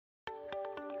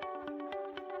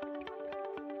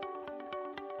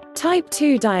Type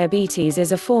 2 diabetes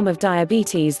is a form of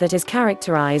diabetes that is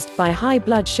characterized by high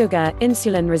blood sugar,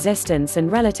 insulin resistance and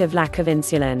relative lack of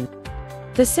insulin.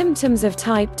 The symptoms of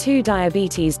type 2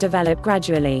 diabetes develop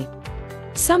gradually.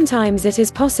 Sometimes it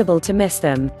is possible to miss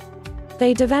them.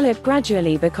 They develop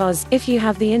gradually because, if you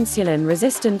have the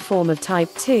insulin-resistant form of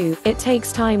type 2, it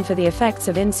takes time for the effects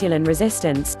of insulin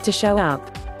resistance to show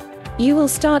up. You will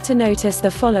start to notice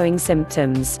the following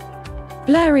symptoms.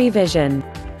 Blurry vision.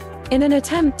 In an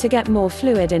attempt to get more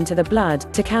fluid into the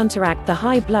blood, to counteract the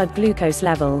high blood glucose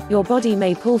level, your body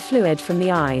may pull fluid from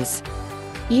the eyes.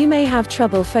 You may have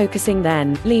trouble focusing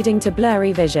then, leading to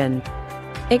blurry vision.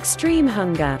 Extreme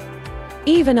hunger.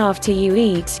 Even after you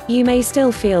eat, you may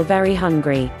still feel very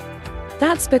hungry.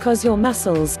 That's because your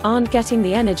muscles aren't getting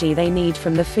the energy they need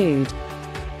from the food.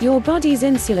 Your body's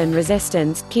insulin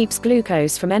resistance keeps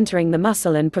glucose from entering the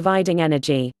muscle and providing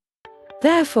energy.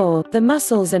 Therefore, the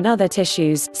muscles and other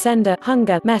tissues send a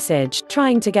hunger message,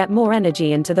 trying to get more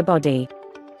energy into the body.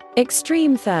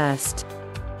 Extreme thirst.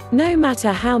 No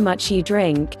matter how much you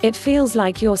drink, it feels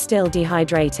like you're still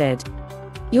dehydrated.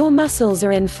 Your muscles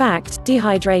are in fact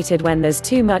dehydrated when there's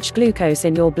too much glucose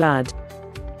in your blood.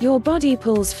 Your body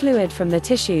pulls fluid from the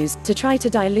tissues to try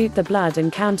to dilute the blood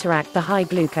and counteract the high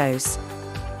glucose.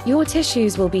 Your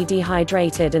tissues will be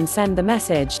dehydrated and send the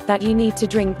message that you need to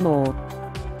drink more.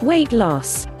 Weight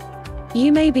loss.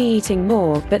 You may be eating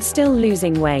more, but still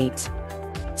losing weight.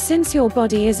 Since your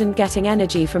body isn't getting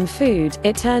energy from food,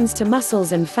 it turns to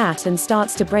muscles and fat and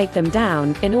starts to break them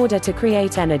down, in order to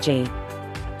create energy.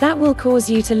 That will cause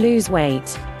you to lose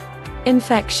weight.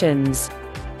 Infections.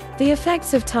 The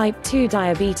effects of type 2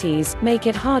 diabetes make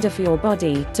it harder for your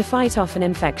body to fight off an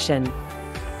infection.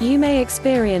 You may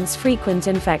experience frequent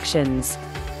infections.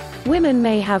 Women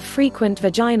may have frequent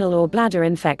vaginal or bladder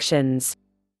infections.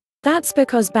 That's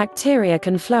because bacteria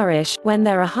can flourish when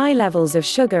there are high levels of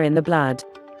sugar in the blood.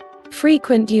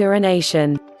 Frequent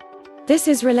urination. This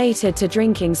is related to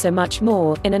drinking so much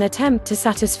more, in an attempt to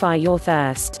satisfy your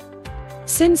thirst.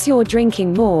 Since you're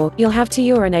drinking more, you'll have to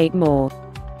urinate more.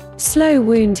 Slow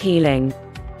wound healing.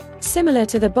 Similar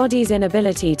to the body's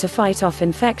inability to fight off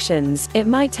infections, it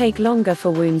might take longer for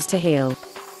wounds to heal.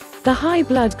 The high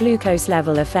blood glucose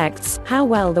level affects how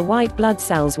well the white blood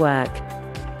cells work.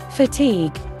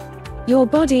 Fatigue. Your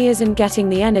body isn't getting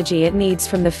the energy it needs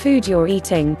from the food you're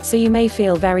eating, so you may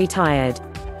feel very tired.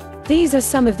 These are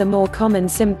some of the more common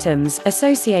symptoms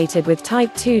associated with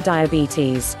type 2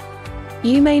 diabetes.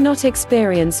 You may not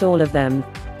experience all of them.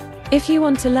 If you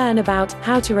want to learn about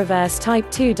how to reverse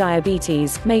type 2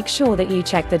 diabetes, make sure that you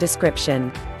check the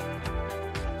description.